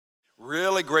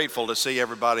really grateful to see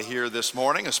everybody here this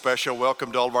morning. A special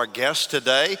welcome to all of our guests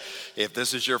today. If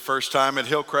this is your first time at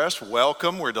Hillcrest,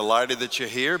 welcome. We're delighted that you're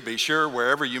here. Be sure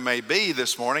wherever you may be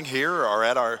this morning, here or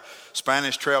at our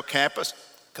Spanish Trail campus,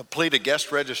 complete a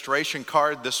guest registration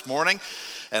card this morning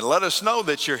and let us know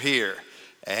that you're here.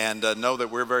 And know that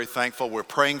we're very thankful. We're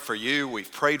praying for you.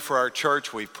 We've prayed for our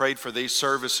church. We've prayed for these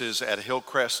services at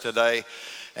Hillcrest today.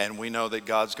 And we know that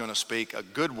God's going to speak a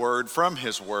good word from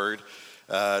His Word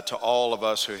to all of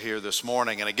us who are here this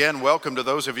morning. And again, welcome to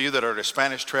those of you that are at the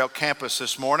Spanish Trail campus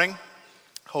this morning.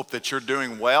 Hope that you're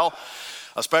doing well.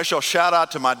 A special shout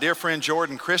out to my dear friend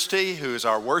Jordan Christie, who is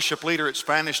our worship leader at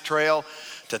Spanish Trail.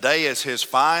 Today is his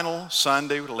final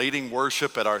Sunday leading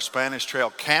worship at our Spanish Trail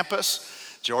campus.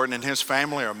 Jordan and his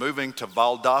family are moving to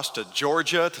Valdosta,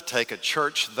 Georgia to take a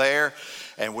church there.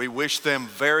 And we wish them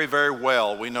very, very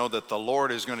well. We know that the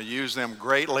Lord is going to use them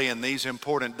greatly in these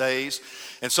important days.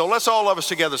 And so let's all of us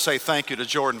together say thank you to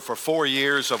Jordan for 4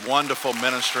 years of wonderful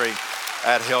ministry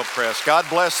at Hillcrest. God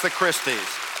bless the Christies.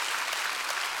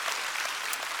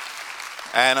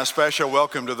 And a special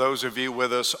welcome to those of you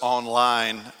with us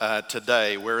online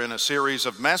today. We're in a series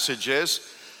of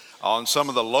messages on some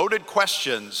of the loaded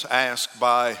questions asked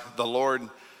by the Lord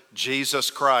Jesus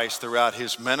Christ throughout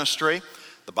His ministry.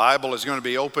 The Bible is going to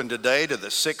be open today to the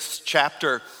 6th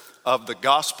chapter of the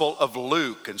Gospel of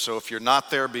Luke. And so if you're not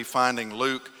there, be finding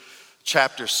Luke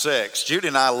chapter 6. Judy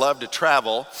and I love to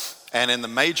travel, and in the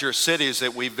major cities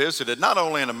that we visited, not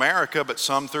only in America, but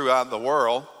some throughout the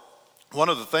world, one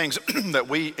of the things that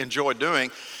we enjoy doing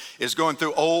is going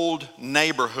through old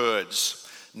neighborhoods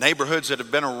that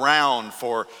have been around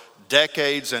for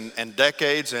decades and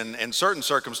decades, and in certain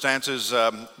circumstances,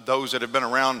 those that have been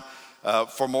around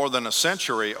for more than a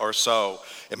century or so.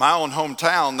 In my own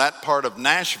hometown, that part of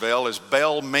Nashville is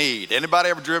Belle Meade. Anybody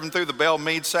ever driven through the Belle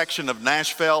Meade section of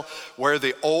Nashville where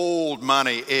the old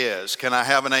money is? Can I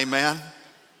have an amen?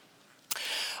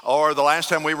 Or the last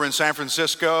time we were in San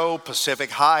Francisco,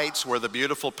 Pacific Heights, where the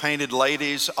beautiful painted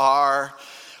ladies are.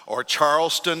 Or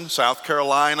Charleston, South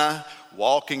Carolina,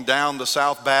 walking down the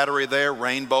South Battery there,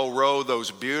 Rainbow Road, those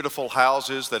beautiful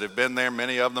houses that have been there,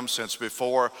 many of them since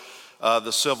before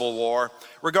the Civil War.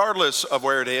 Regardless of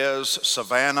where it is,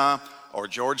 Savannah or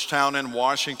Georgetown in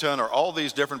Washington or all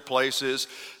these different places,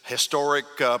 historic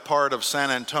part of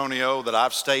San Antonio that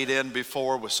I've stayed in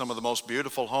before with some of the most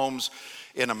beautiful homes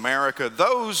in America,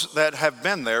 those that have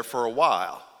been there for a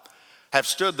while have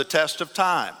stood the test of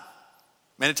time.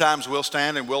 Many times we'll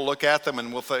stand and we'll look at them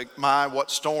and we'll think, my, what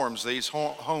storms these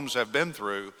homes have been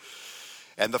through.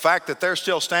 And the fact that they're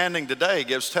still standing today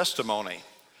gives testimony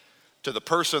to the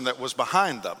person that was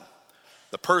behind them,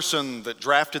 the person that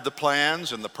drafted the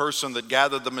plans and the person that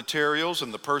gathered the materials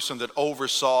and the person that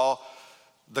oversaw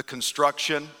the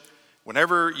construction.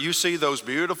 Whenever you see those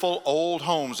beautiful old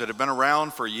homes that have been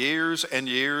around for years and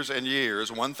years and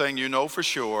years, one thing you know for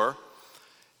sure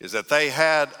is that they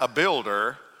had a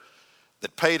builder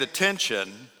that paid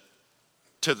attention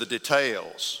to the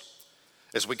details.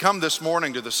 As we come this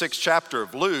morning to the 6th chapter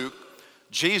of Luke,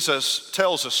 Jesus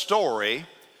tells a story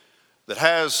that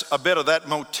has a bit of that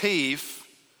motif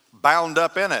bound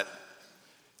up in it.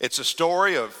 It's a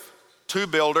story of 2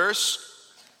 builders,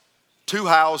 2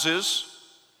 houses,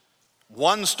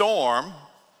 1 storm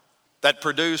that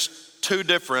produced 2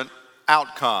 different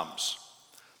outcomes.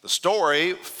 The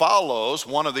story follows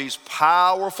one of these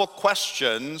powerful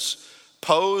questions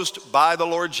posed by the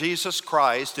Lord Jesus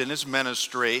Christ in His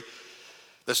ministry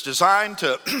that's designed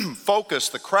to focus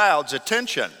the crowd's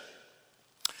attention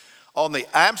on the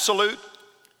absolute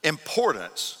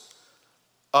importance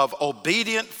of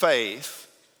obedient faith,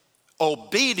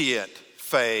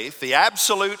 the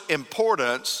absolute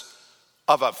importance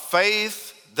of a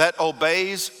faith that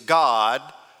obeys God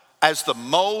as the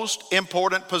most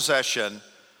important possession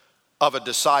of a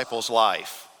disciple's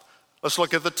life. Let's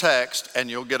look at the text and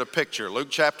you'll get a picture. Luke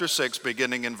chapter 6,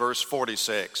 beginning in verse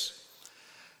 46.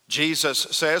 Jesus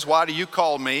says, "Why do you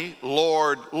call me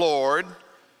Lord, Lord,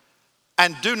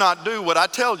 and do not do what I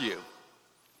tell you?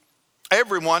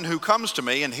 Everyone who comes to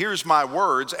me and hears my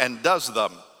words and does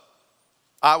them,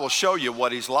 I will show you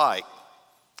what he's like.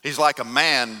 He's like a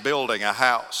man building a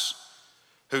house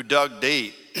who dug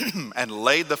deep and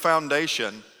laid the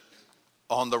foundation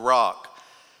on the rock.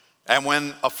 And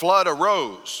when a flood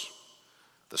arose,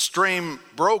 the stream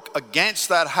broke against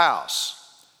that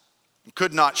house and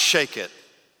could not shake it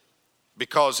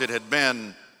because it had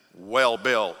been well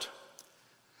built.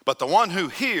 But the one who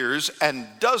hears and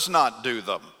does not do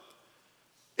them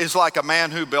is like a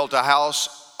man who built a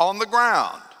house on the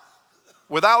ground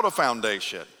without a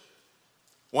foundation.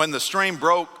 When the stream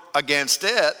broke against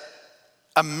it,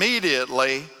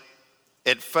 immediately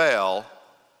it fell,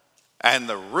 and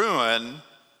the ruin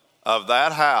of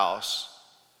that house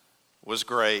was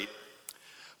great.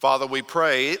 Father, we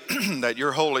pray that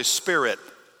your Holy Spirit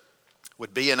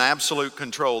would be in absolute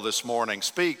control this morning.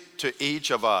 Speak to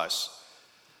each of us.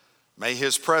 May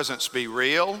his presence be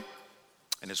real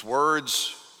and his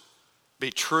words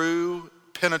be true,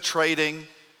 penetrating,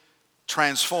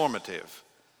 transformative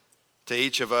to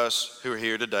each of us who are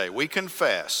here today. We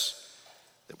confess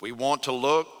that we want to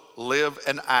look, live,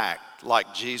 and act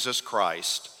like Jesus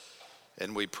Christ.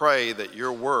 And we pray that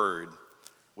your word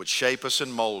would shape us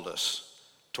and mold us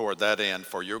toward that end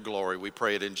for your glory. We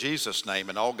pray it in Jesus' name.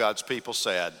 And all God's people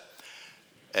said,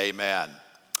 amen.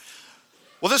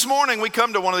 Well, this morning we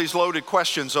come to one of these loaded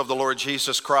questions of the Lord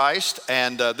Jesus Christ.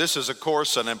 And this is, of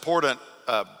course, an important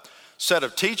set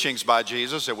of teachings by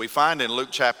Jesus that we find in Luke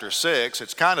chapter 6.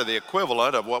 It's kind of the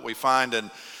equivalent of what we find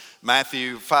in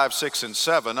Matthew 5, 6, and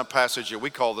 7, a passage that we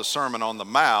call the Sermon on the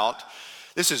Mount.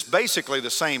 This is basically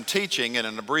the same teaching in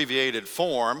an abbreviated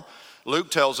form.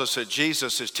 Luke tells us that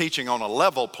Jesus is teaching on a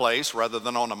level place rather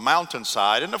than on a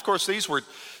mountainside. And of course, these were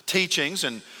teachings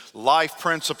and life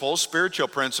principles, spiritual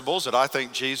principles that I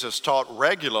think Jesus taught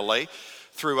regularly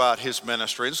throughout his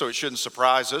ministry. And so it shouldn't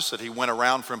surprise us that he went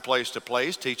around from place to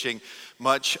place teaching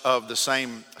much of the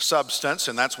same substance,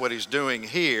 and that's what he's doing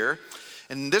here.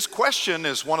 And this question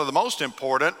is one of the most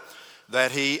important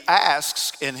that he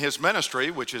asks in his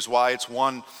ministry, which is why it's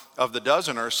one of the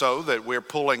dozen or so that we're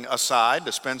pulling aside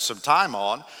to spend some time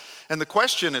on. And the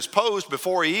question is posed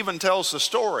before he even tells the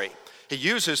story. He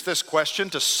uses this question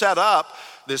to set up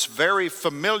this very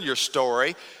familiar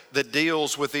story that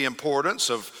deals with the importance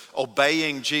of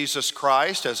obeying Jesus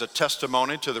Christ as a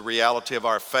testimony to the reality of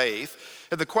our faith.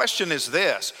 And the question is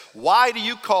this: why do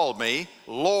you call me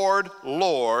Lord,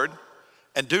 Lord,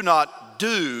 and do not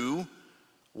do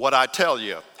what I tell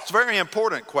you? It's a very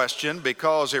important question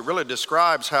because it really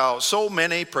describes how so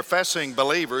many professing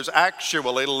believers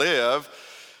actually live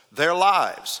their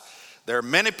lives. There are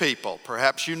many people,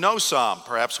 perhaps you know some,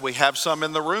 perhaps we have some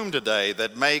in the room today,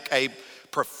 that make a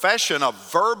profession, a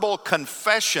verbal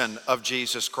confession of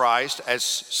Jesus Christ as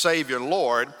Savior and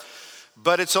Lord,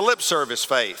 but it's a lip service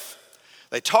faith.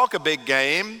 They talk a big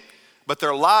game, but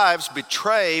their lives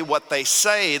betray what they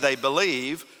say they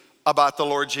believe about the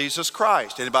Lord Jesus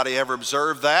Christ. Anybody ever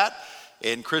observed that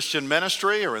in Christian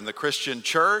ministry or in the Christian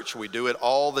church? We do it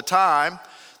all the time.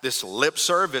 This lip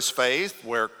service faith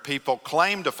where people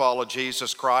claim to follow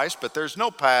Jesus Christ, but there's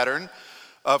no pattern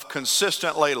of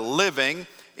consistently living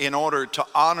in order to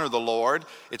honor the Lord.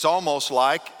 It's almost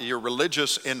like you're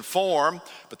religious in form,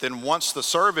 but then once the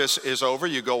service is over,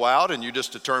 you go out and you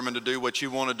just determine to do what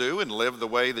you want to do and live the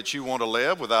way that you want to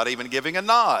live without even giving a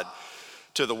nod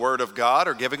to the Word of God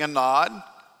or giving a nod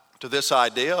to this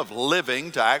idea of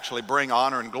living to actually bring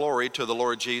honor and glory to the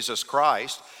Lord Jesus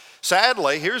Christ.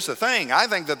 Sadly, here's the thing. I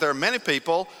think that there are many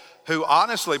people who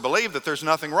honestly believe that there's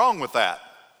nothing wrong with that.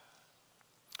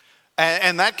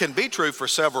 And that can be true for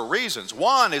several reasons.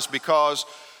 One is because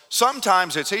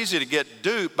sometimes it's easy to get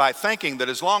duped by thinking that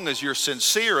as long as you're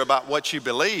sincere about what you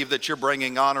believe, that you're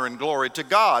bringing honor and glory to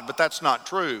God, but that's not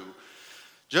true.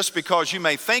 Just because you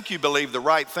may think you believe the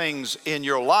right things in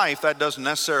your life, that doesn't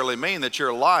necessarily mean that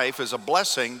your life is a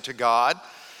blessing to God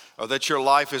or that your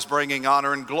life is bringing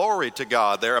honor and glory to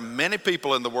God. There are many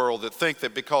people in the world that think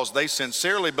that because they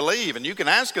sincerely believe, and you can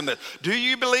ask them that, do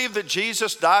you believe that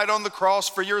Jesus died on the cross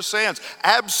for your sins?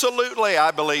 Absolutely,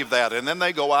 I believe that. And then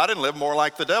they go out and live more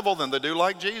like the devil than they do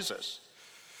like Jesus.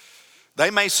 They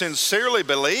may sincerely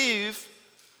believe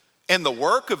in the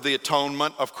work of the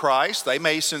atonement of Christ. They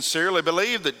may sincerely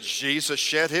believe that Jesus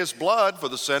shed his blood for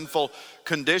the sinful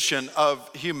condition of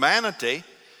humanity,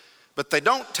 but they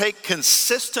don't take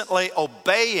consistently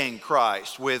obeying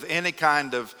Christ with any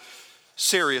kind of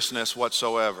seriousness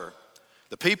whatsoever.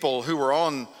 The people who were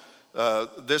on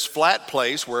this flat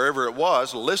place, wherever it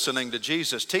was, listening to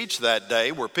Jesus teach that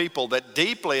day were people that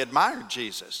deeply admired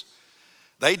Jesus.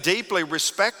 They deeply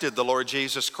respected the Lord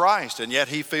Jesus Christ, and yet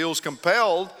he feels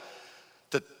compelled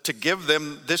to give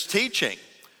them this teaching.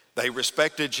 They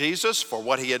respected Jesus for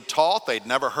what he had taught. They'd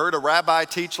never heard a rabbi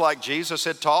teach like Jesus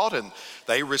had taught, and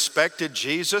they respected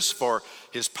Jesus for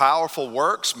his powerful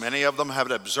works. Many of them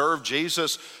had observed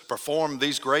Jesus perform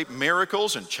these great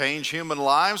miracles and change human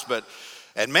lives,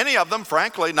 and many of them,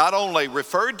 frankly, not only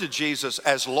referred to Jesus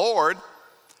as Lord,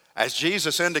 as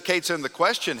Jesus indicates in the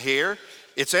question here,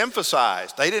 it's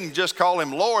emphasized. They didn't just call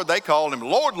him Lord, they called him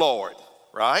Lord, Lord,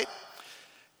 right?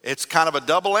 It's kind of a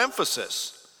double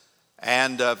emphasis.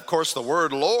 And of course, the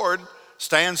word Lord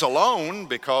stands alone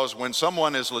because when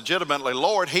someone is legitimately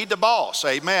Lord, he's the boss,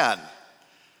 amen.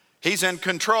 He's in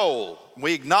control.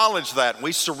 We acknowledge that, and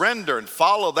we surrender and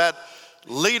follow that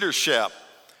leadership.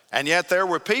 And yet there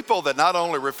were people that not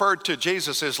only referred to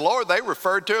Jesus as Lord, they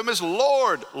referred to him as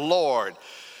Lord, Lord.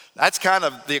 That's kind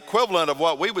of the equivalent of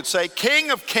what we would say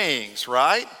King of Kings,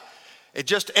 right? It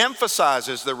just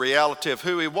emphasizes the reality of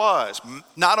who he was.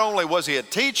 Not only was he a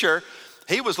teacher,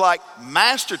 he was like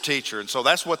master teacher. And so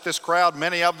that's what this crowd,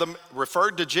 many of them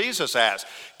referred to Jesus as.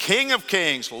 King of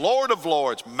Kings, Lord of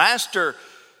Lords, master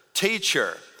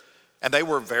teacher. And they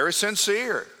were very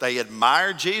sincere. They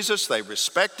admired Jesus. They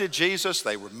respected Jesus.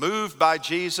 They were moved by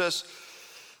Jesus.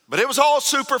 But it was all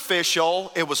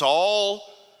superficial. It was all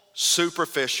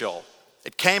superficial.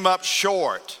 It came up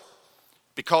short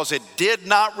because it did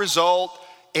not result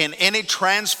in any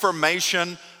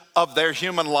transformation of their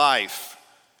human life.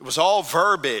 It was all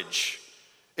verbiage.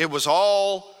 It was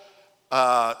all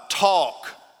talk,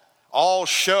 all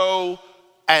show,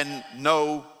 and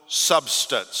no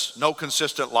substance, no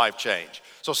consistent life change.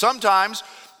 So sometimes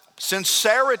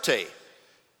sincerity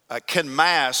can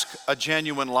mask a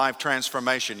genuine life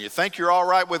transformation. You think you're all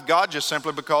right with God just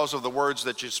simply because of the words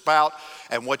that you spout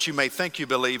and what you may think you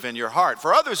believe in your heart.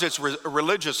 For others, it's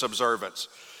religious observance.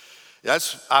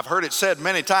 I've heard it said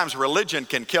many times, religion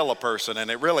can kill a person, and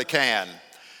it really can.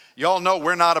 You all know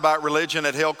we're not about religion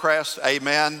at Hillcrest,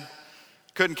 amen?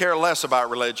 Couldn't care less about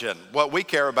religion. What we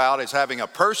care about is having a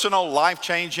personal,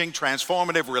 life-changing,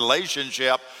 transformative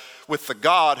relationship with the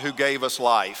God who gave us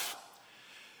life.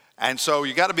 And so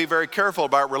you got to be very careful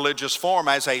about religious form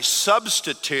as a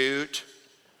substitute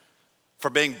for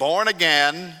being born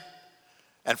again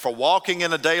and for walking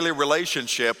in a daily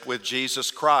relationship with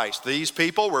Jesus Christ. These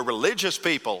people were religious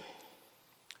people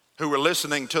who were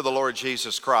listening to the Lord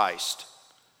Jesus Christ.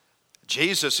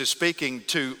 Jesus is speaking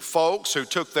to folks who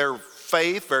took their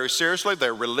faith very seriously,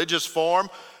 their religious form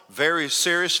very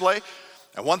seriously.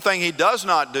 And one thing he does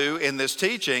not do in this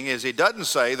teaching is he doesn't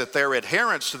say that their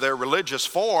adherence to their religious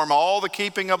form, all the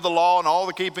keeping of the law and all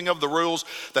the keeping of the rules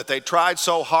that they tried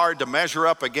so hard to measure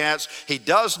up against, he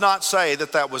does not say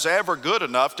that that was ever good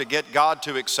enough to get God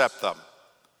to accept them.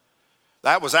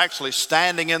 That was actually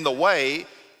standing in the way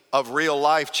of real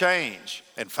life change.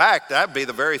 In fact, that'd be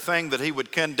the very thing that he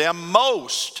would condemn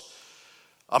most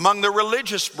among the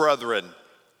religious brethren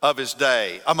of his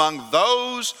day, among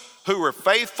those who were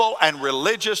faithful and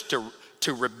religious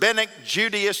to rabbinic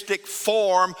Judaistic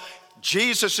form.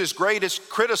 Jesus' greatest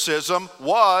criticism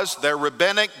was their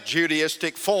rabbinic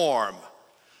Judaistic form,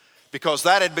 because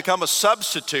that had become a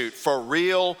substitute for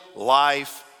real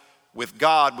life with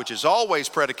God, which is always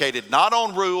predicated not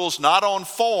on rules, not on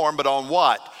form, but on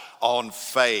what? On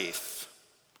faith.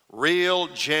 Real,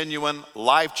 genuine,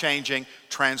 life-changing,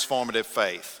 transformative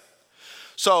faith.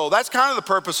 So that's kind of the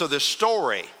purpose of this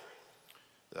story.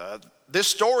 This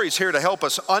story is here to help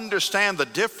us understand the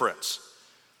difference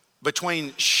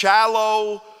between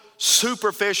shallow,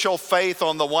 superficial faith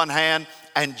on the one hand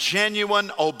and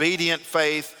genuine, obedient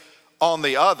faith on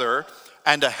the other.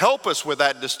 And to help us with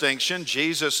that distinction,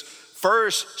 Jesus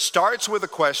first starts with a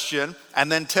question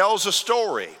and then tells a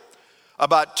story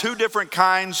about two different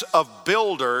kinds of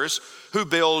builders who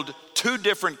build two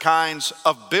different kinds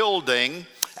of building.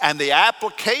 And the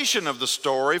application of the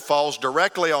story falls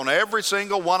directly on every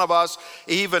single one of us,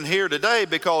 even here today,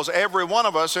 because every one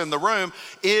of us in the room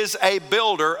is a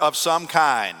builder of some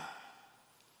kind.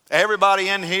 Everybody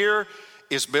in here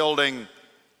is building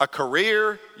a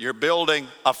career, you're building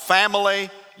a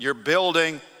family, you're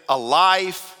building a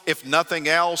life. If nothing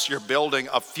else, you're building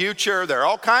a future. There are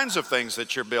all kinds of things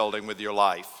that you're building with your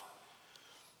life.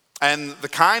 And the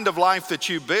kind of life that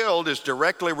you build is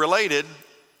directly related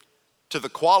to the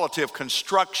quality of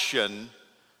construction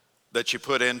that you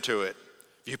put into it.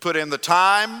 If you put in the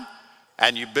time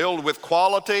and you build with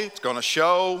quality, it's going to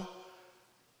show.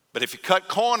 But if you cut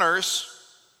corners,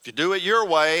 if you do it your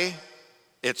way,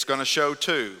 it's going to show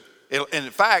too. In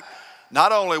fact,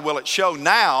 not only will it show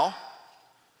now,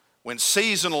 when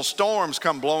seasonal storms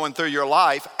come blowing through your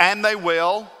life, and they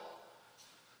will,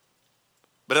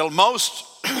 but it'll most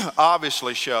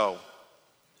obviously show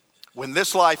when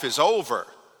this life is over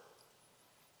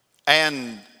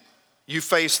and you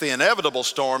face the inevitable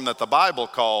storm that the Bible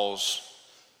calls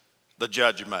the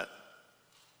judgment.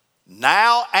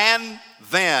 Now and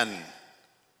then,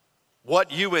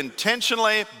 what you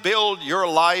intentionally build your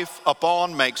life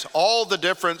upon makes all the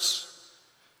difference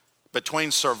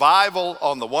between survival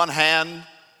on the one hand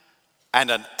and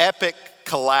an epic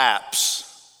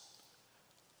collapse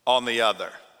on the other.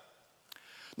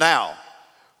 Now,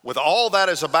 with all that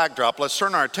as a backdrop, let's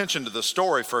turn our attention to the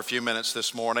story for a few minutes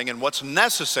this morning and what's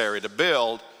necessary to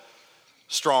build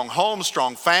strong homes,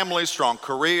 strong families, strong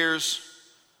careers,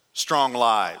 strong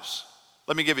lives.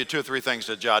 Let me give you 2 or 3 things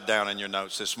to jot down in your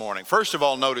notes this morning. First of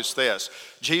all, notice this.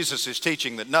 Jesus is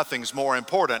teaching that nothing's more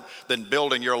important than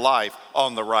building your life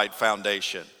on the right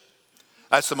foundation.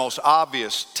 That's the most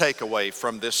obvious takeaway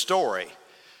from this story.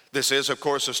 This is, of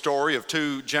course, a story of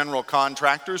 2 general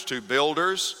contractors, 2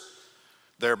 builders.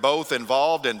 They're both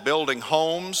involved in building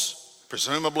homes,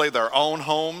 presumably their own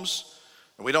homes.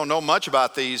 We don't know much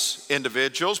about these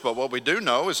individuals, but what we do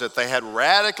know is that they had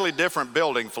radically different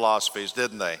building philosophies,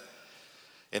 didn't they?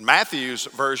 In Matthew's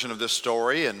version of this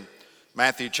story, in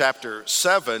Matthew chapter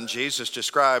 7, Jesus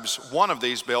describes one of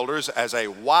these builders as a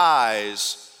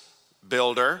wise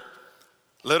builder,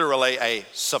 literally a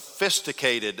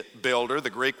sophisticated builder. The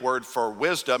Greek word for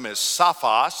wisdom is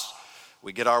sophos.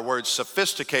 We get our word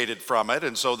sophisticated from it,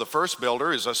 and so the first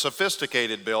builder is a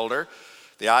sophisticated builder.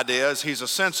 The idea is he's a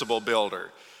sensible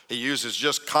builder. He uses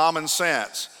just common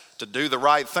sense to do the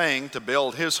right thing to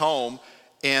build his home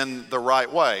in the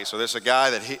right way. So this is a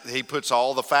guy that he puts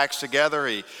all the facts together.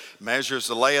 He measures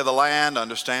the lay of the land,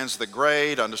 understands the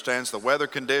grade, understands the weather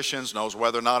conditions, knows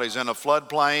whether or not he's in a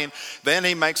floodplain. Then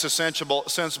he makes a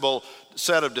sensible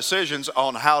set of decisions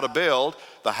on how to build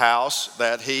the house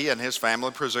that he and his family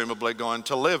presumably going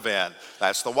to live in.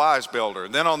 That's the wise builder.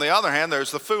 And then on the other hand,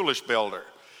 there's the foolish builder.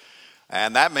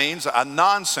 And that means a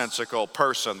nonsensical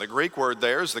person. The Greek word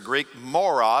there is the Greek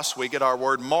moros. We get our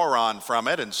word moron from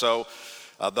it. And so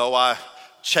though I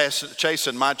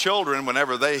chasten my children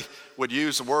whenever they would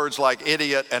use words like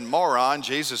idiot and moron,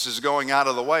 Jesus is going out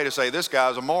of the way to say this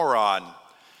guy's a moron.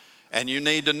 And you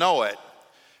need to know it.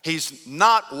 He's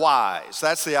not wise.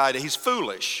 That's the idea. He's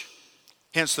foolish.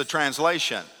 Hence the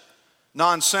translation.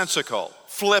 Nonsensical,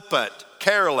 flippant,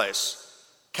 careless,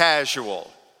 casual.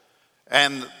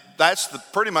 And that's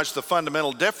pretty much the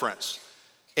fundamental difference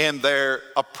in their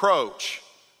approach.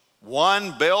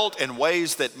 One built in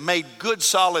ways that made good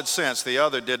solid sense, the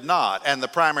other did not. And the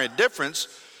primary difference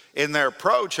in their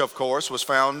approach, of course, was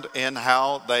found in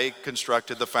how they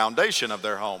constructed the foundation of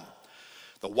their home.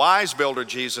 The wise builder,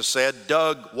 Jesus said,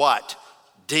 dug what?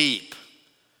 Deep.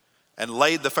 And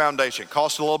laid the foundation.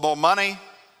 Cost a little more money,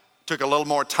 took a little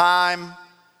more time,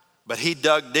 but he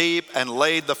dug deep and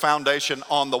laid the foundation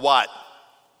on the what?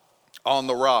 On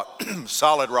the rock,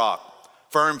 solid rock,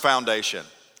 firm foundation,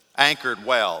 anchored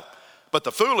well. But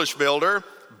the foolish builder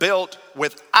built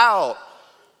without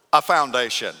a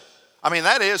foundation. I mean,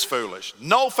 that is foolish.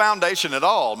 No foundation at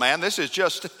all, man. This is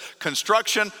just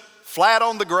construction flat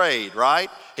on the grade, right?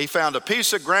 He found a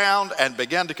piece of ground and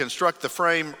began to construct the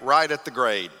frame right at the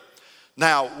grade.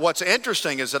 Now, what's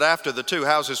interesting is that after the 2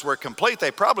 houses were complete,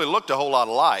 they probably looked a whole lot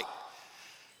alike.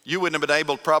 You wouldn't have been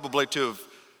able probably to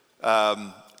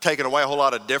have taken away a whole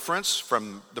lot of difference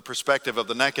from the perspective of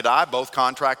the naked eye. Both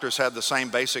contractors had the same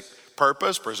basic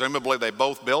purpose. Presumably they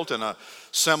both built in a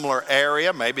similar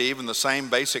area, maybe even the same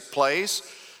basic place.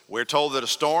 We're told that a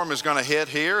storm is going to hit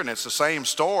here, and it's the same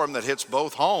storm that hits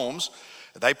both homes.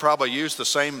 They probably used the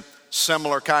same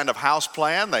similar kind of house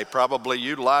plan. They probably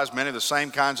utilized many of the same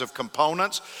kinds of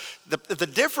components. The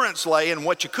difference lay in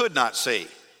what you could not see.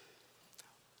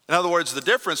 In other words, the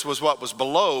difference was what was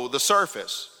below the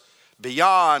surface,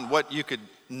 beyond what you could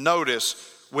notice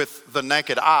with the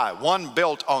naked eye. One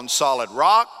built on solid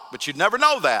rock, but you'd never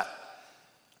know that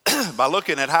by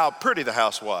looking at how pretty the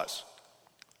house was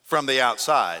from the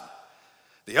outside.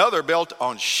 The other built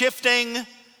on shifting,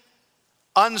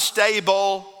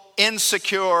 unstable,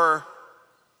 insecure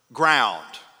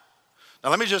ground. Now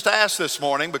let me just ask this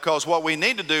morning, because what we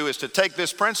need to do is to take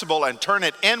this principle and turn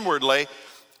it inwardly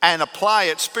and apply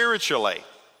it spiritually.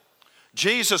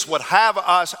 Jesus would have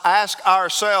us ask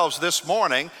ourselves this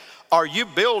morning, are you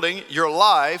building your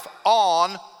life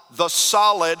on the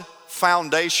solid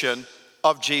foundation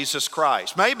of Jesus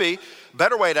Christ? Maybe a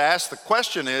better way to ask the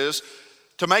question is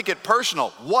to make it personal.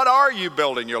 What are you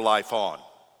building your life on?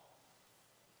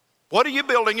 What are you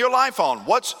building your life on?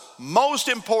 What's most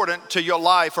important to your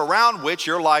life around which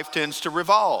your life tends to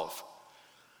revolve?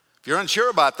 If you're unsure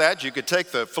about that, you could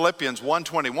take the Philippians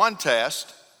 1:21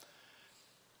 test,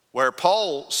 where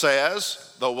Paul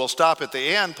says, though we'll stop at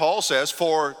the end, Paul says,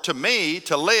 for to me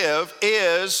to live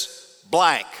is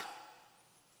blank.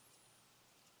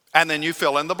 And then you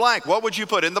fill in the blank. What would you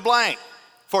put in the blank?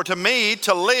 For to me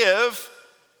to live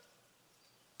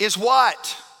is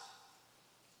what?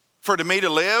 For to me to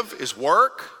live is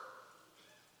work.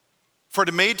 For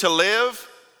to me to live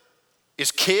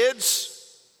is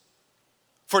kids.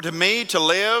 For to me to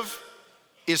live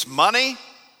is money.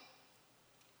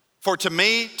 For to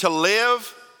me to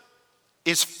live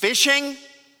is fishing.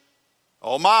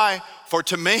 Oh my, for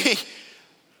to me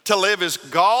To live is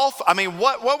golf. I mean,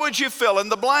 what would you fill in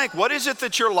the blank? What is it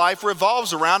that your life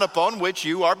revolves around upon which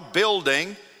you are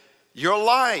building your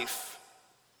life?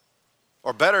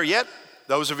 Or better yet,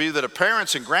 those of you that are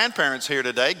parents and grandparents here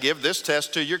today, give this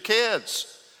test to your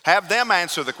kids. Have them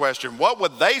answer the question, what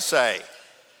would they say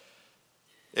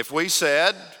if we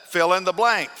said, fill in the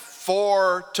blank?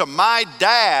 For to my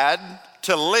dad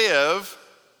to live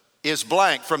is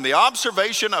blank. From the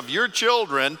observation of your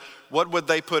children, what would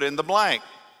they put in the blank?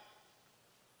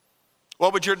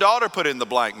 What would your daughter put in the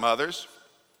blank, mothers?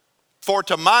 For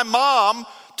to my mom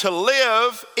to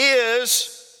live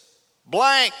is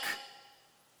blank.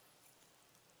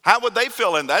 How would they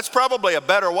fill in? That's probably a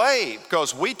better way,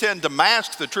 because we tend to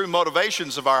mask the true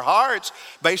motivations of our hearts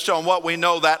based on what we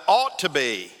know that ought to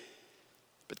be.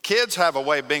 But kids have a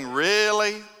way of being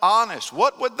really honest.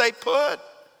 What would they put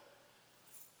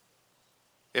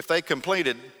if they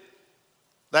completed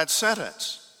that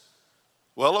sentence?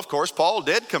 Well, of course, Paul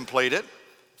did complete it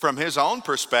from his own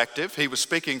perspective. He was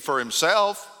speaking for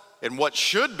himself in what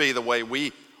should be the way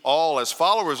we all, as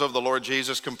followers of the Lord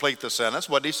Jesus, complete the sentence.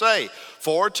 What did he say?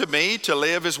 For to me to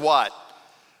live is what?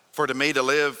 For to me to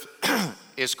live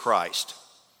is Christ.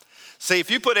 See, if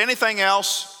you put anything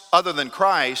else other than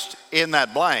Christ in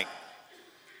that blank,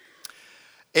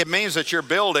 it means that you're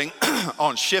building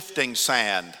on shifting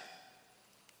sand.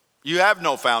 You have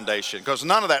no foundation, because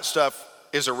none of that stuff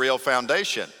is a real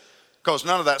foundation, because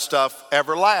none of that stuff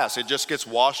ever lasts. It just gets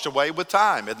washed away with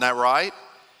time. Isn't that right?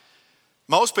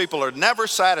 Most people are never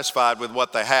satisfied with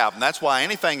what they have, and that's why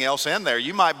anything else in there,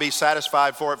 you might be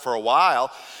satisfied for it for a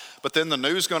while, but then the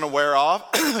new's going to wear off.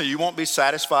 You won't be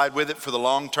satisfied with it for the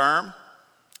long term.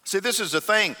 See, this is the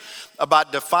thing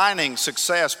about defining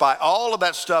success by all of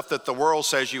that stuff that the world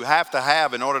says you have to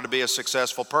have in order to be a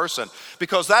successful person,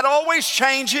 because that always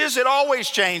changes. It always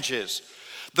changes.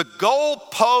 The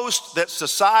goalpost that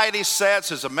society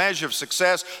sets as a measure of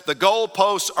success, the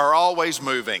goalposts are always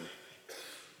moving.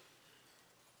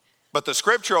 But the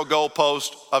scriptural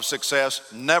goalpost of success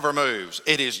never moves.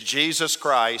 It is Jesus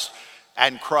Christ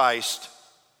and Christ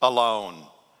alone.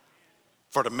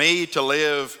 For to me to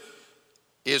live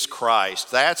is Christ.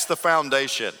 That's the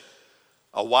foundation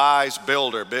a wise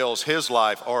builder builds his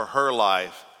life or her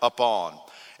life upon.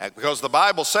 And because the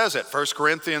Bible says it, 1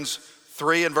 Corinthians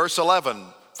 3 and verse 11,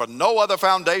 for no other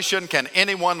foundation can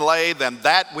anyone lay than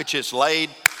that which is laid,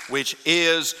 which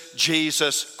is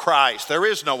Jesus Christ. There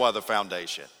is no other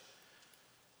foundation.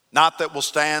 Not that will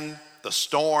stand the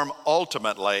storm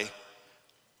ultimately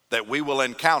that we will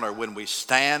encounter when we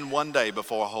stand one day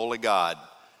before a holy God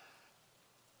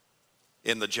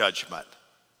in the judgment.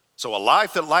 So a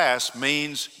life that lasts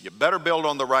means you better build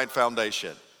on the right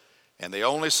foundation. And the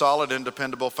only solid and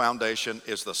dependable foundation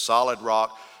is the solid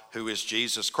rock, who is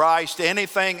Jesus Christ.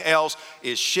 Anything else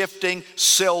is shifting,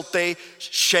 silty,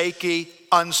 shaky,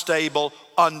 unstable,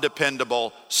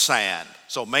 undependable sand.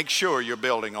 So make sure you're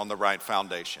building on the right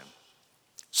foundation.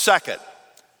 Second,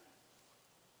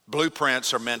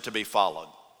 blueprints are meant to be followed.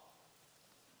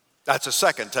 That's a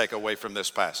second takeaway from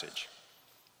this passage.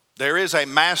 There is a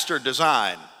master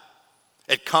design.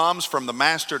 It comes from the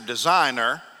master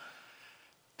designer,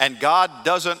 and God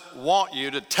doesn't want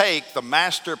you to take the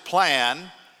master plan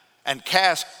and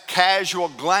cast casual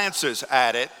glances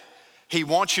at it. He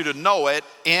wants you to know it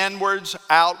inwards,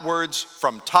 outwards,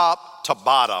 from top to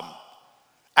bottom,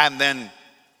 and then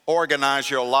organize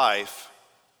your life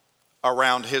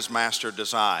around his master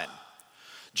design.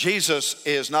 Jesus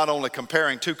is not only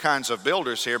comparing two kinds of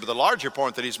builders here, but the larger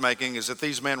point that he's making is that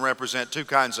these men represent two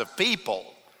kinds of people,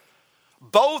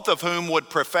 both of whom would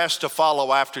profess to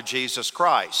follow after Jesus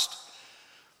Christ.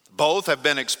 Both have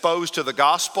been exposed to the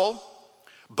gospel.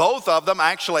 Both of them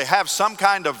actually have some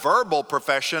kind of verbal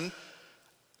profession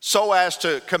so as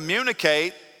to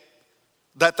communicate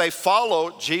that they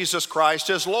follow Jesus Christ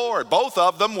as Lord. Both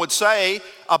of them would say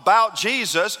about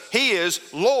Jesus, he is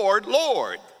Lord,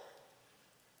 Lord.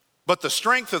 But the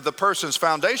strength of the person's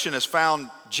foundation is found,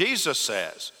 Jesus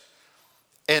says,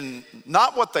 in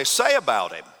not what they say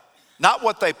about him, not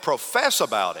what they profess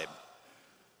about him,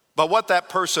 but what that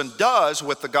person does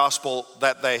with the gospel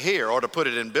that they hear. Or to put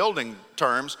it in building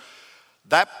terms,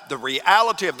 that the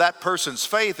reality of that person's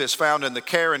faith is found in the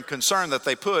care and concern that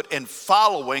they put in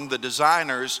following the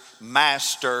designer's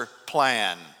master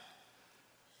plan.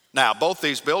 Now, both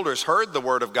these builders heard the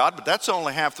word of God, but that's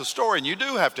only half the story, and you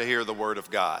do have to hear the word of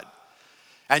God.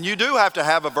 And you do have to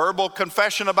have a verbal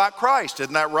confession about Christ.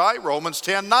 Isn't that right? Romans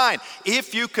 10:9.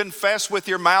 If you confess with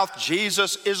your mouth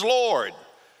Jesus is Lord.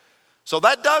 So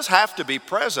that does have to be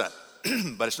present,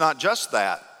 but it's not just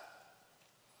that.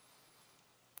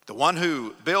 The one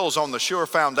who builds on the sure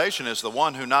foundation is the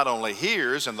one who not only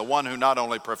hears and the one who not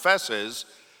only professes,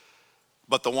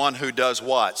 but the one who does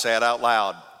what? Say it out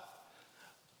loud.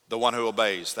 The one who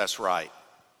obeys. That's right.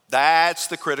 That's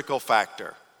the critical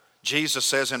factor. Jesus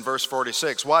says in verse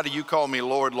 46, why do you call me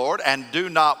Lord, Lord, and do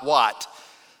not what?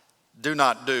 Do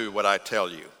not do what I tell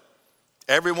you.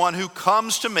 Everyone who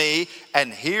comes to me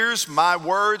and hears my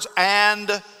words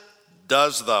and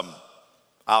does them,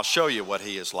 I'll show you what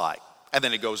he is like. And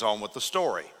then he goes on with the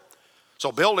story.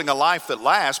 So building a life that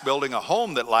lasts, building a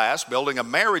home that lasts, building a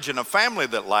marriage and a family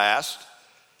that lasts,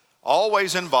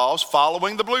 always involves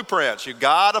following the blueprints. You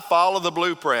got to follow the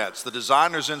blueprints, the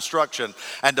designer's instruction.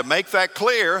 And to make that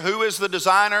clear, who is the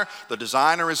designer? The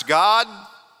designer is God.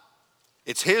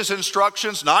 It's his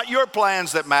instructions, not your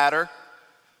plans that matter.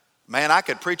 Man, I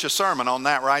could preach a sermon on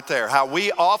that right there. How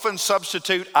we often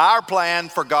substitute our plan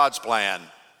for God's plan.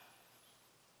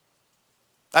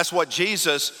 That's what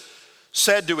Jesus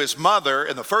said to his mother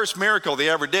in the first miracle he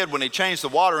ever did when he changed the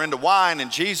water into wine. And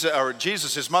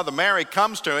Jesus, his mother Mary,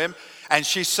 comes to him and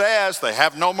she says, they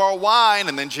have no more wine.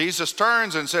 And then Jesus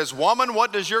turns and says, woman,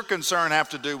 what does your concern have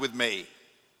to do with me?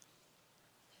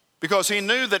 Because he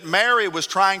knew that Mary was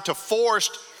trying to force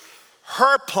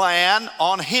her plan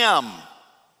on him.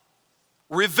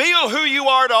 Reveal who you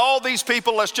are to all these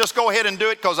people. Let's just go ahead and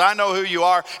do it because I know who you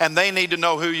are and they need to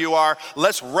know who you are.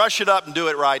 Let's rush it up and do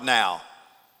it right now.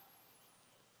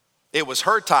 It was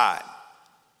her time,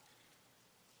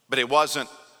 but it wasn't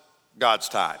God's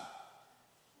time.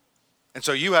 And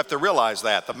so you have to realize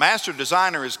that. The master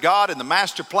designer is God and the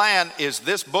master plan is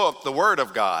this book, the Word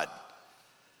of God.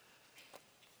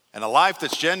 And a life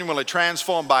that's genuinely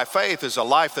transformed by faith is a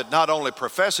life that not only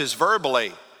professes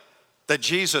verbally that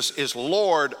Jesus is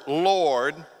Lord,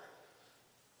 Lord,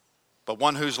 but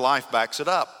one whose life backs it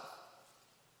up.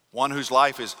 One whose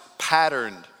life is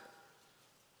patterned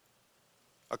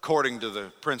according to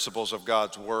the principles of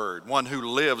God's Word. One who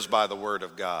lives by the Word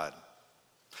of God.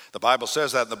 The Bible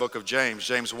says that in the book of James,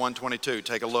 James 1:22.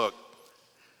 Take a look.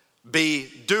 Be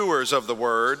doers of the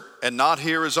Word and not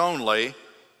hearers only.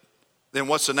 Then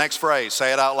what's the next phrase?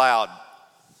 Say it out loud.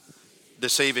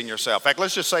 Deceiving yourself. In fact,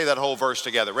 let's just say that whole verse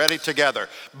together. Ready? Together.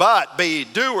 But be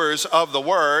doers of the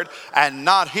word and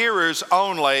not hearers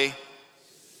only,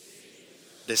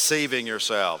 deceiving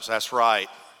yourselves. That's right.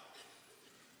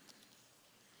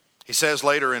 He says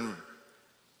later in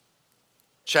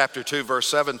chapter 2, verse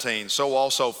 17, so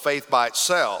also faith by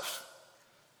itself,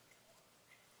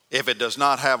 if it does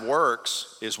not have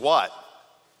works, is what?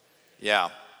 Yeah.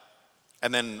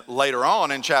 And then later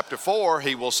on in chapter 4,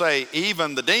 he will say,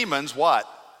 even the demons, what?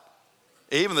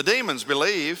 Even the demons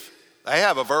believe. They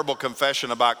have a verbal confession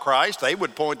about Christ. They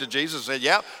would point to Jesus and say,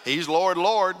 yeah, he's Lord,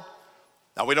 Lord.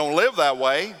 Now, we don't live that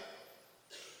way,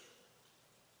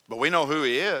 but we know who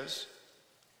he is.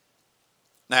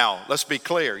 Now, let's be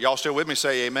clear. Y'all still with me?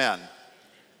 Say amen.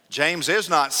 James is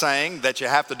not saying that you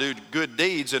have to do good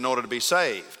deeds in order to be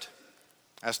saved.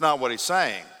 That's not what he's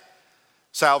saying.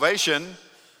 Salvation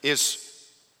is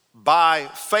by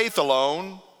faith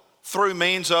alone, through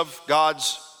means of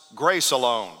God's grace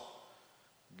alone.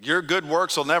 Your good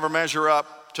works will never measure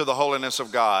up to the holiness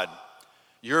of God.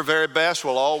 Your very best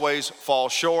will always fall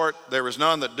short. There is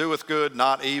none that doeth good,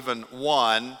 not even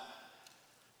one.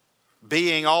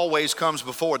 Being always comes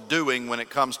before doing when it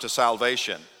comes to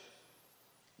salvation.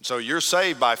 So you're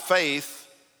saved by faith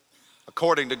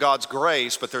according to God's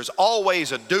grace, but there's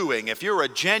always a doing. If you're a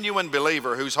genuine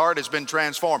believer whose heart has been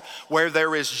transformed, where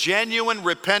there is genuine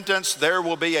repentance, there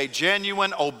will be a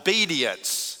genuine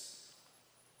obedience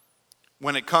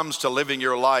when it comes to living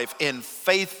your life in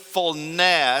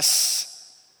faithfulness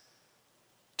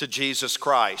to Jesus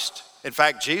Christ. In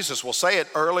fact, Jesus will say it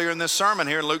earlier in this sermon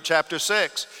here in Luke chapter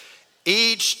 6.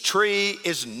 Each tree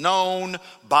is known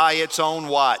by its own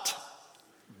what?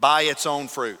 By its own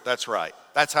fruit. That's right.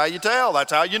 That's how you tell.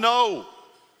 That's how you know.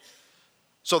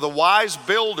 So the wise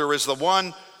builder is the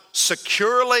one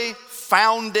securely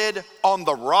founded on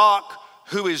the rock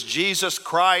who is Jesus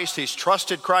Christ. He's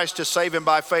trusted Christ to save him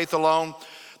by faith alone.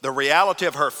 The reality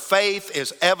of her faith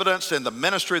is evidenced in the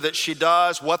ministry that she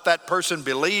does. What that person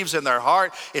believes in their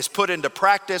heart is put into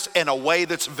practice in a way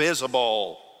that's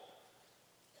visible,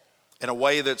 in a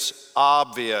way that's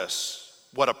obvious.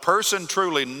 What a person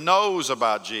truly knows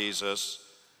about Jesus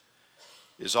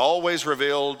is always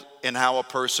revealed in how a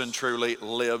person truly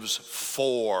lives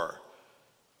for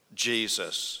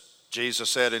Jesus. Jesus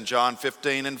said in John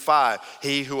 15:5,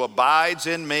 he who abides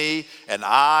in me and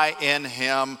I in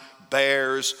him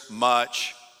bears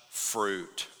much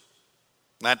fruit.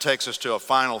 And that takes us to a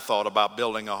final thought about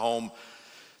building a home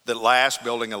that lasts,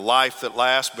 building a life that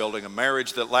lasts, building a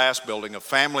marriage that lasts, building a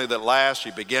family that lasts.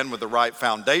 You begin with the right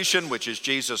foundation, which is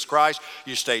Jesus Christ.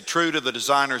 You stay true to the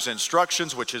designer's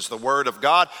instructions, which is the Word of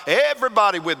God.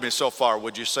 Everybody with me so far,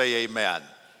 would you say amen?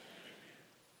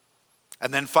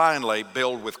 And then finally,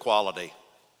 build with quality,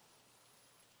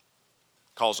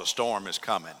 because a storm is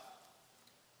coming.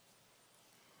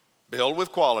 Build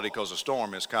with quality because a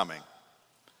storm is coming.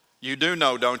 You do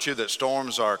know, don't you, that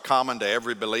storms are common to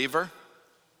every believer?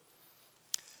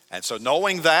 And so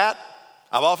knowing that,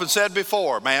 I've often said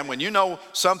before, man, when you know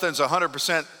something's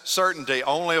 100% certainty,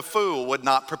 only a fool would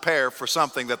not prepare for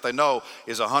something that they know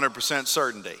is 100%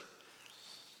 certainty.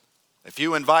 If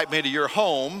you invite me to your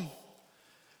home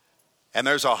and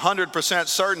there's 100%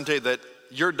 certainty that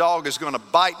your dog is going to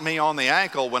bite me on the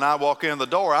ankle when I walk in the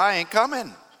door, I ain't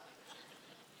coming.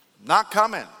 Not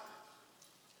coming.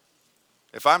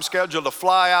 If I'm scheduled to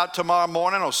fly out tomorrow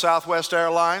morning on Southwest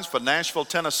Airlines for Nashville,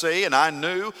 Tennessee, and I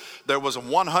knew there was a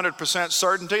 100%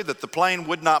 certainty that the plane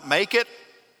would not make it,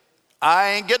 I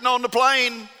ain't getting on the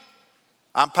plane.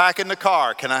 I'm packing the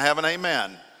car. Can I have an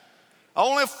amen?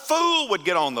 Only a fool would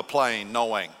get on the plane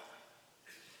knowing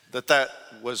that that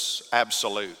was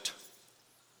absolute.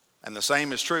 And the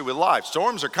same is true with life.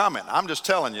 Storms are coming. I'm just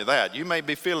telling you that. You may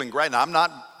be feeling great. Now,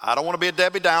 I don't want to be a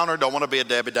Debbie Downer. Don't want to be a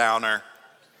Debbie Downer.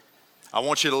 I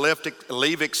want you to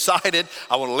leave excited.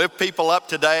 I want to lift people up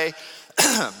today.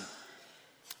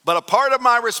 But a part of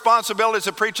my responsibility as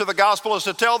a preacher of the gospel is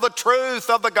to tell the truth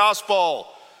of the gospel,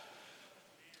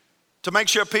 to make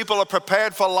sure people are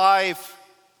prepared for life.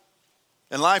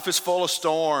 And life is full of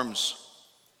storms.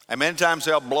 And many times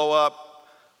they'll blow up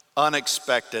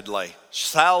unexpectedly.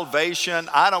 Salvation,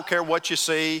 I don't care what you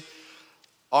see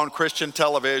on Christian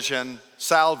television,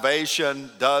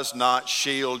 salvation does not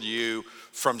shield you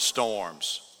from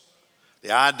storms.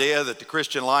 The idea that the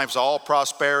Christian life is all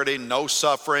prosperity, no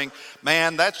suffering,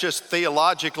 man, that's just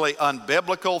theologically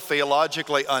unbiblical,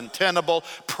 theologically untenable,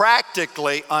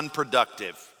 practically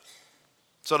unproductive.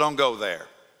 So don't go there.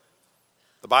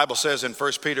 The Bible says in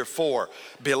 1 Peter 4,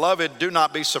 beloved, do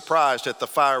not be surprised at the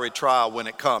fiery trial when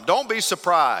it comes. Don't be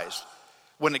surprised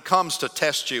when it comes to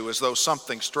test you as though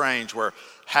something strange were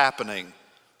happening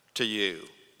to you.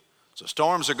 So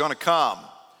storms are going to come.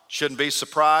 Shouldn't be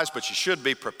surprised, but you should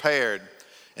be prepared.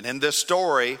 And in this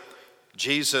story,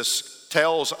 Jesus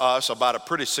tells us about a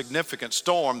pretty significant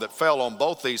storm that fell on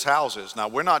both these houses. Now,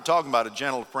 we're not talking about a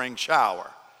gentle spring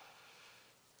shower.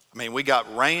 I mean, we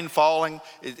got rain falling.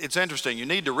 It's interesting. You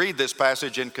need to read this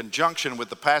passage in conjunction with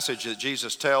the passage that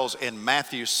Jesus tells in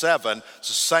Matthew 7. It's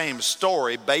the same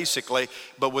story, basically,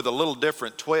 but with a little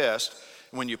different twist.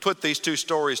 When you put these two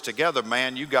stories together,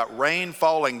 man, you got rain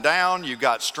falling down, you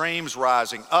got streams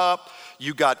rising up,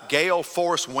 you got gale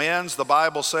force winds, the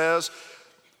Bible says,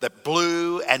 that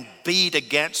blew and beat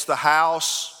against the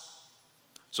house.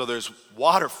 So there's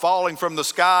water falling from the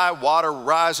sky, water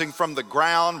rising from the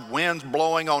ground, winds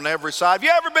blowing on every side. Have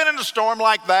you ever been in a storm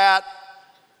like that?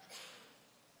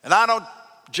 And I don't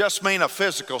just mean a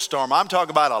physical storm. I'm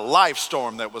talking about a life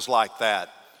storm that was like that,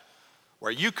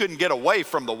 where you couldn't get away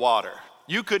from the water.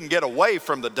 You couldn't get away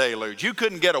from the deluge. You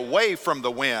couldn't get away from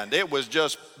the wind. It was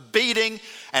just beating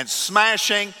and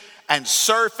smashing and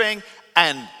surfing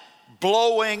and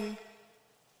blowing.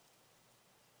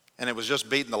 And it was just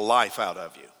beating the life out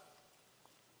of you.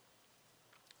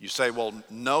 You say, well,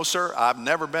 no, sir, I've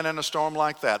never been in a storm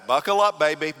like that. Buckle up,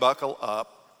 baby, buckle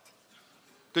up.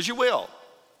 Because you will,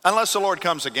 unless the Lord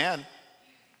comes again.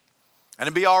 And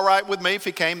it'd be all right with me if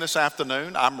he came this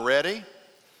afternoon. I'm ready.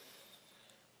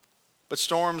 But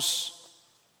storms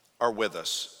are with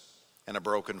us in a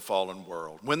broken, fallen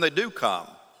world. When they do come,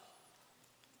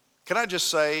 can I just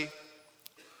say,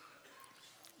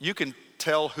 you can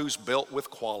tell who's built with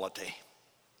quality.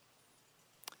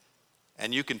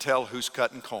 And you can tell who's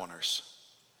cutting corners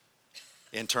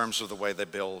in terms of the way they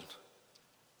build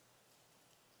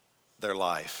their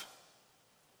life.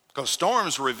 Because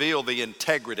storms reveal the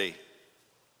integrity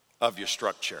of your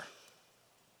structure.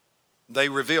 They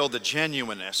reveal the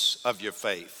genuineness of your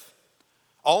faith.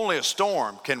 Only a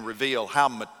storm can reveal how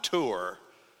mature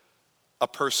a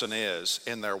person is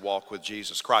in their walk with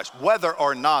Jesus Christ, whether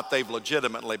or not they've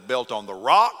legitimately built on the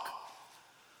rock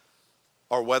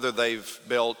or whether they've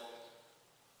built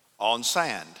on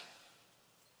sand.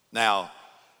 Now,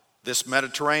 this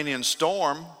Mediterranean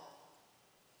storm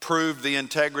proved the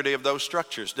integrity of those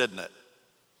structures, didn't it?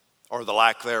 Or the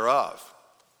lack thereof.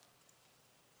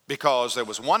 Because there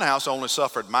was one house only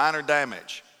suffered minor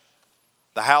damage.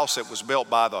 The house that was built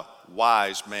by the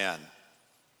wise men.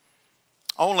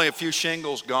 Only a few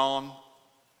shingles gone.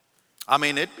 I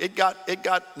mean, it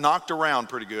got knocked around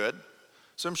pretty good.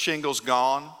 some shingles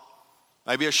gone,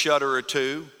 maybe a shutter or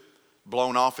two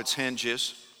blown off its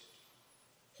hinges,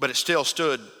 but it still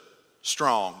stood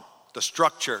strong. The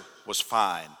structure was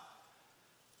fine.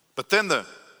 But then the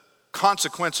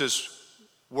consequences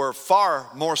were far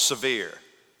more severe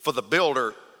for the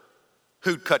builder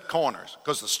who'd cut corners,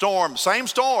 because the storm, same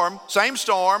storm,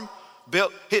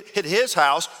 hit his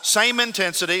house, same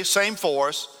intensity, same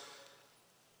force.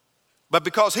 But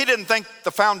because he didn't think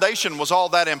the foundation was all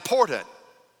that important,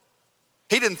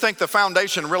 he didn't think the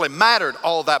foundation really mattered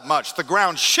all that much. The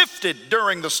ground shifted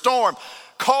during the storm,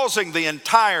 causing the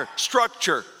entire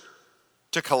structure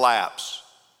to collapse.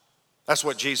 That's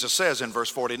what Jesus says in verse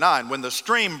 49. When the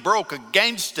stream broke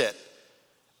against it,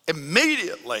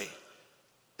 immediately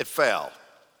it fell.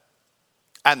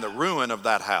 And the ruin of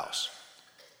that house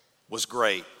was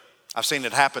great. I've seen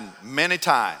it happen many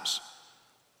times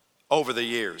over the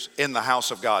years in the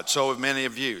house of God. So have many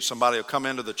of you. Somebody will come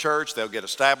into the church, they'll get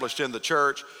established in the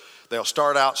church, they'll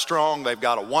start out strong, they've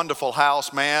got a wonderful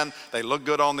house, man, they look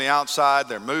good on the outside,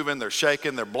 they're moving, they're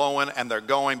shaking, they're blowing, and they're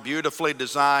going, beautifully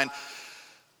designed.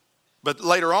 But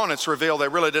later on it's revealed they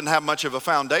really didn't have much of a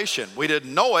foundation. We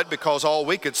didn't know it because all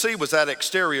we could see was that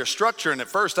exterior structure, and at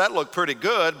first that looked pretty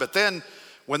good, but then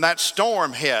when that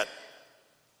storm hit,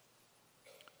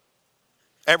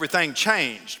 everything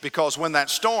changed, because when that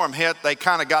storm hit, they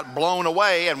kind of got blown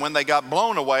away, and when they got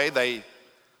blown away, they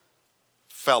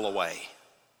fell away.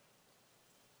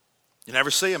 You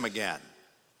never see them again.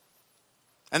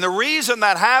 And the reason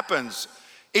that happens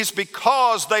is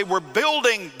because they were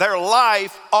building their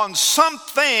life on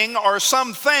something or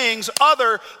some things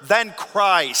other than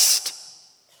Christ.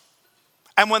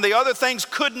 And when the other things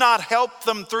could not help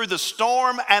them through the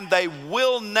storm, and they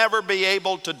will never be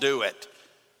able to do it,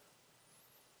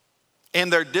 in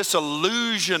their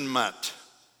disillusionment,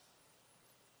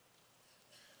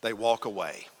 they walk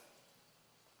away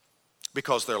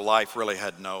because their life really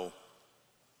had no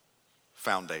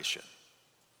foundation.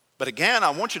 But again, I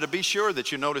want you to be sure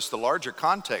that you notice the larger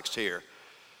context here,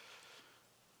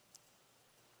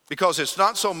 because it's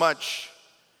not so much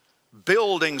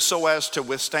building so as to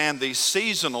withstand these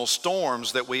seasonal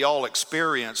storms that we all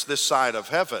experience this side of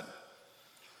heaven.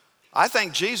 I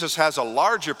think Jesus has a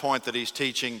larger point that he's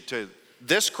teaching to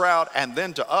this crowd and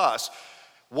then to us.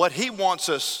 What he wants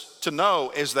us to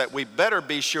know is that we better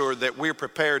be sure that we're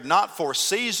prepared not for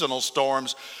seasonal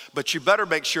storms, but you better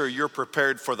make sure you're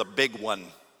prepared for the big one,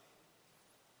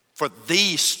 for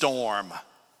the storm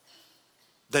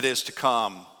that is to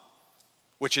come,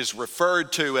 which is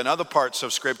referred to in other parts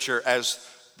of Scripture as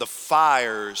the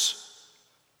fires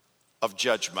of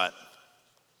judgment.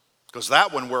 Because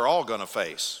that one we're all going to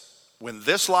face. When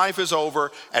this life is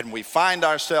over and we find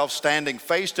ourselves standing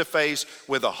face to face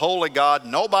with a holy God,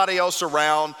 nobody else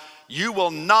around, you will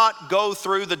not go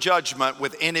through the judgment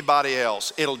with anybody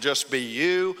else. It'll just be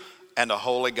you and a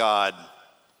holy God.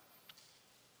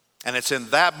 And it's in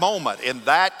that moment, in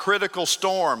that critical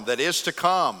storm that is to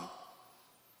come,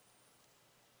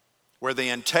 where the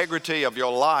integrity of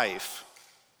your life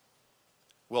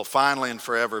will finally and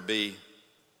forever be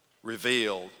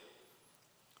revealed.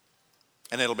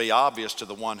 And it'll be obvious to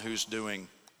the one who's doing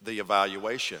the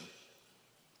evaluation.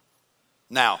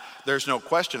 Now, there's no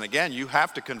question, again, you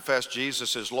have to confess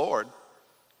Jesus is Lord.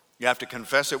 You have to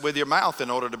confess it with your mouth in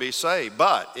order to be saved.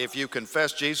 But if you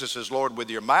confess Jesus is Lord with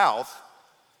your mouth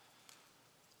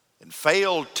and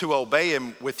fail to obey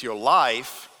him with your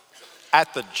life,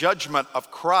 at the judgment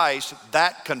of Christ,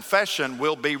 that confession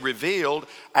will be revealed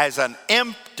as an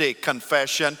empty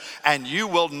confession, and you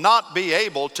will not be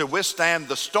able to withstand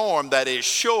the storm that is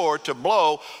sure to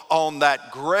blow on that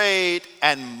great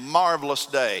and marvelous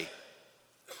day.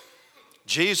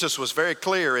 Jesus was very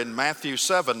clear in Matthew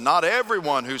 7, not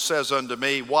everyone who says unto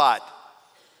me, what?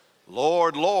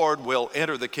 Lord, Lord, will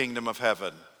enter the kingdom of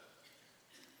heaven,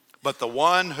 but the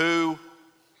one who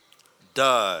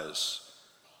does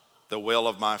the will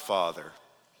of my Father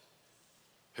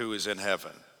who is in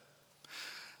heaven.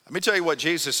 Let me tell you what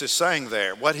Jesus is saying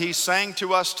there. What he's saying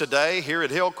to us today here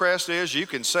at Hillcrest is, you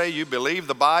can say you believe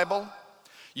the Bible.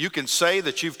 You can say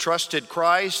that you've trusted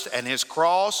Christ and his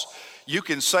cross. You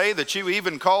can say that you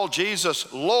even call Jesus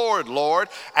Lord, Lord,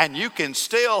 and you can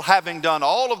still, having done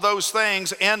all of those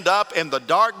things, end up in the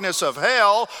darkness of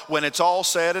hell when it's all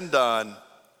said and done.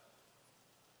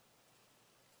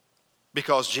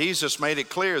 Because Jesus made it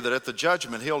clear that at the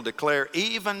judgment he'll declare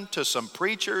even to some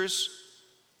preachers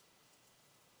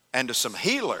and to some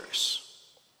healers,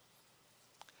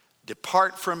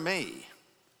 depart from me,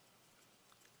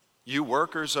 you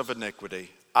workers of iniquity,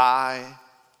 I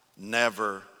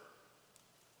never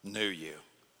knew you.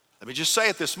 Let me just say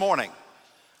it this morning.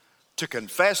 to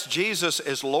confess Jesus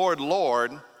as Lord,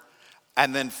 Lord,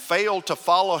 and then fail to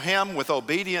follow him with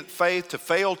obedient faith, to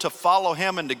fail to follow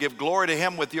him and to give glory to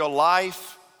him with your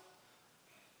life,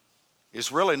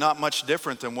 is really not much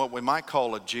different than what we might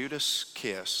call a Judas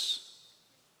kiss.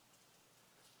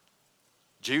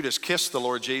 Judas kissed the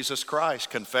Lord Jesus Christ,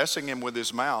 confessing him with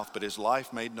his mouth, but his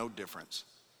life made no difference.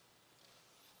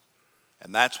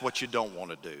 And that's what you don't want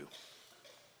to do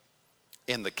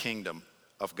in the kingdom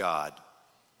of God.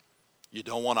 You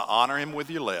don't want to honor him with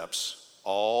your lips,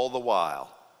 all the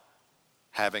while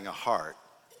having a heart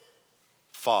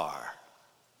far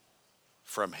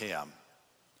from him.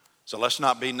 So let's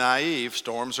not be naive.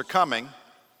 Storms are coming,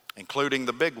 including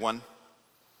the big one.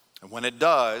 And when it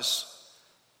does,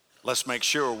 let's make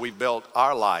sure we built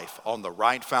our life on the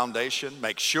right foundation.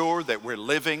 Make sure that we're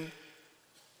living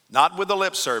not with a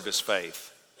lip service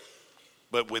faith,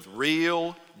 but with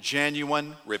real,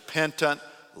 genuine, repentant,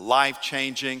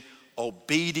 life-changing,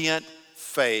 obedient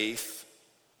faith.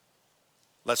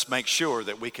 Let's make sure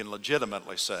that we can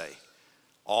legitimately say,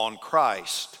 on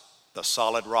Christ, the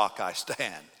solid rock I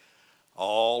stand.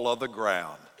 All other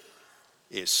ground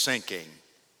is sinking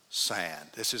sand.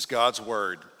 This is God's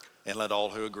word, and let all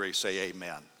who agree say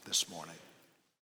amen this morning.